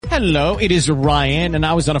Hello, it is Ryan, and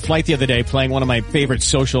I was on a flight the other day playing one of my favorite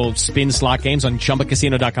social spin slot games on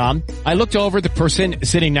ChumbaCasino.com. I looked over at the person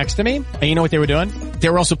sitting next to me, and you know what they were doing? They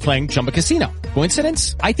were also playing Chumba Casino.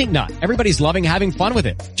 Coincidence? I think not. Everybody's loving having fun with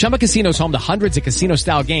it. Chumba Casino is home to hundreds of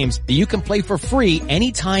casino-style games that you can play for free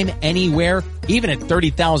anytime, anywhere, even at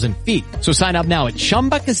 30,000 feet. So sign up now at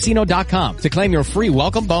ChumbaCasino.com to claim your free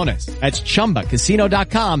welcome bonus. That's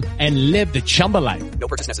ChumbaCasino.com and live the Chumba life. No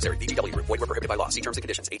purchase necessary. VGW. Void where prohibited by law. See terms and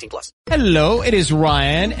conditions. 18+. Hello, it is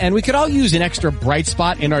Ryan, and we could all use an extra bright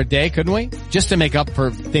spot in our day, couldn't we? Just to make up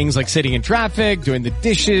for things like sitting in traffic, doing the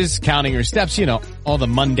dishes, counting your steps, you know, all the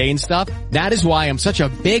mundane stuff. That is why I'm such a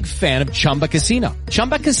big fan of Chumba Casino.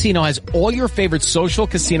 Chumba Casino has all your favorite social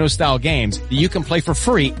casino-style games that you can play for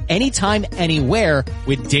free anytime, anywhere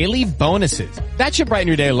with daily bonuses. That should brighten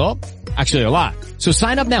your day a little. Actually, a lot. So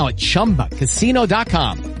sign up now at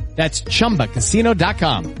ChumbaCasino.com. That's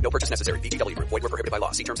ChumbaCasino.com. No purchase necessary. VGW. Void where prohibited by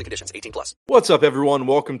law. See terms and conditions. 18+. What's up, everyone?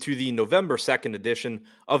 Welcome to the November 2nd edition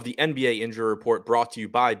of the NBA Injury Report, brought to you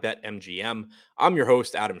by BetMGM. I'm your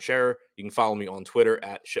host, Adam Scherer. You can follow me on Twitter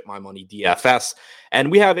at ShipMyMoneyDFS.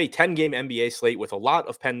 And we have a 10-game NBA slate with a lot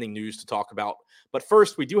of pending news to talk about. But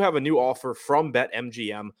first, we do have a new offer from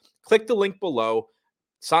BetMGM. Click the link below,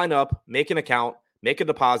 sign up, make an account, make a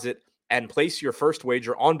deposit, and place your first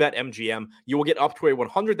wager on BetMGM. You will get up to a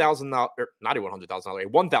 $100,000, not a $100,000, a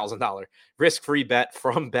 $1,000 risk-free bet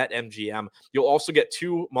from BetMGM. You'll also get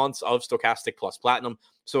 2 months of Stokastic Plus Platinum.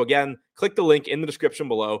 So again, click the link in the description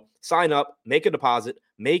below, sign up, make a deposit,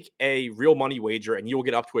 make a real money wager, and you will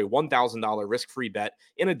get up to a $1,000 risk-free bet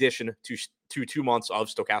in addition to 2 months of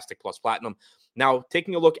Stokastic Plus Platinum. Now,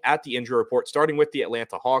 taking a look at the injury report, starting with the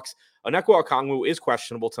Atlanta Hawks, Onyeka Okongwu is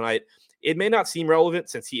questionable tonight. It may not seem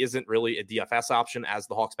relevant since he isn't really a DFS option as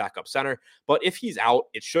the Hawks backup center, but if he's out,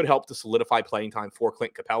 it should help to solidify playing time for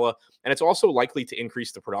Clint Capella, and it's also likely to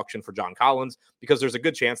increase the production for John Collins because there's a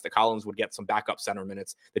good chance that Collins would get some backup center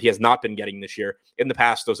minutes that he has not been getting this year. In the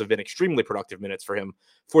past, those have been extremely productive minutes for him.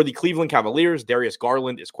 For the Cleveland Cavaliers, Darius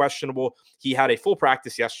Garland is questionable. He had a full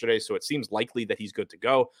practice yesterday, so it seems likely that he's good to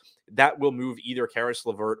go. That will move either Karis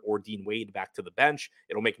LeVert or Dean Wade back to the bench.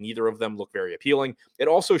 It'll make neither of them look very appealing. It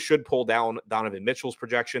also should pull down Donovan Mitchell's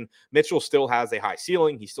projection. Mitchell still has a high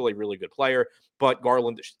ceiling. He's still a really good player, but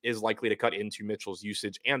Garland is likely to cut into Mitchell's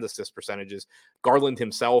usage and assist percentages. Garland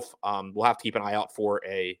himself will have to keep an eye out for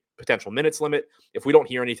a potential minutes limit. If we don't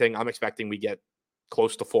hear anything, I'm expecting we get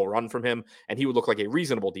close to full run from him, and he would look like a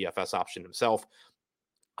reasonable DFS option himself.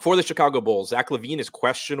 For the Chicago Bulls, Zach LaVine is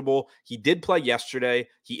questionable. He did play yesterday.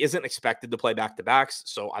 He isn't expected to play back-to-backs,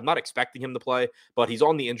 so I'm not expecting him to play, but he's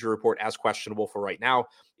on the injury report as questionable for right now.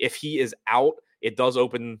 If he is out, it does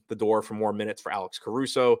open the door for more minutes for Alex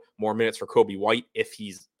Caruso, more minutes for Kobe White if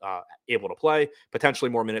he's able to play, potentially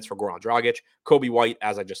more minutes for Goran Dragic. Kobe White,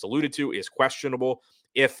 as I just alluded to, is questionable.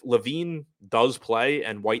 If LaVine does play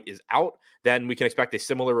and White is out, then we can expect a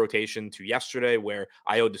similar rotation to yesterday where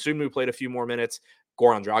Ayo Dosunmu played a few more minutes.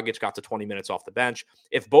 Goran Dragic got to 20 minutes off the bench.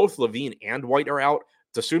 If both LaVine and White are out,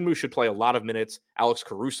 Dosunmu should play a lot of minutes. Alex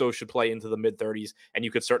Caruso should play into the mid-30s, and you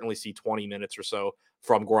could certainly see 20 minutes or so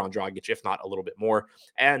from Goran Dragic, if not a little bit more.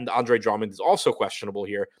 And Andre Drummond is also questionable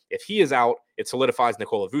here. If he is out, it solidifies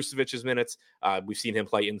Nikola Vucevic's minutes. We've seen him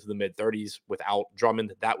play into the mid-30s without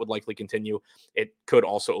Drummond. That would likely continue. It could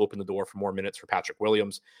also open the door for more minutes for Patrick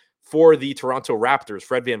Williams. For the Toronto Raptors,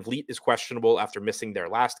 Fred VanVleet is questionable after missing their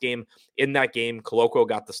last game. In that game, Koloko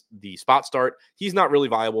got the spot start. He's not really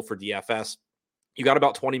viable for DFS. You got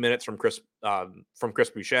about 20 minutes from Chris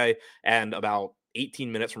Boucher and about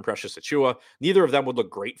 18 minutes from Precious Achiuwa. Neither of them would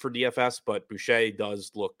look great for DFS, but Boucher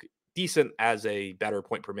does look decent as a better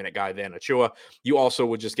point per minute guy than Achiuwa. You also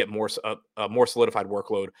would just get more solidified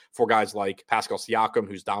workload for guys like Pascal Siakam,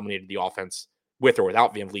 who's dominated the offense with or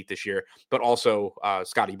without VanVleet this year, but also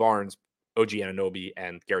Scotty Barnes, OG Anunoby,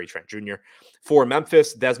 and Gary Trent Jr. For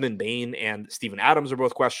Memphis, Desmond Bane and Steven Adams are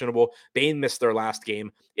both questionable. Bane missed their last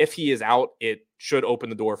game. If he is out, it should open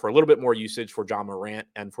the door for a little bit more usage for John Morant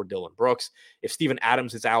and for Dillon Brooks. If Steven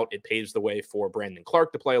Adams is out, it paves the way for Brandon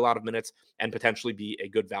Clark to play a lot of minutes and potentially be a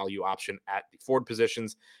good value option at the forward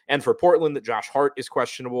positions. And for Portland, Josh Hart is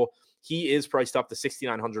questionable. He is priced up to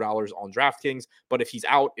 $6,900 on DraftKings, but if he's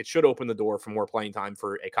out, it should open the door for more playing time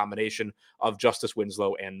for a combination of Justice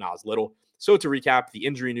Winslow and Nas Little. So to recap, the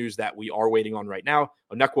injury news that we are waiting on right now: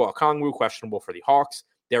 Onyeka Okongwu, questionable for the Hawks;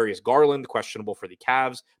 Darius Garland, questionable for the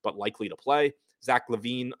Cavs, but likely to play; Zach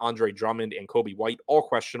LaVine, Andre Drummond, and Kobe White, all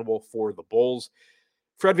questionable for the Bulls;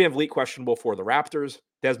 Fred VanVleet, questionable for the Raptors;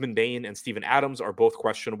 Desmond Bane and Steven Adams are both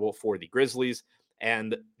questionable for the Grizzlies;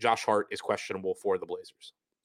 and Josh Hart is questionable for the Blazers.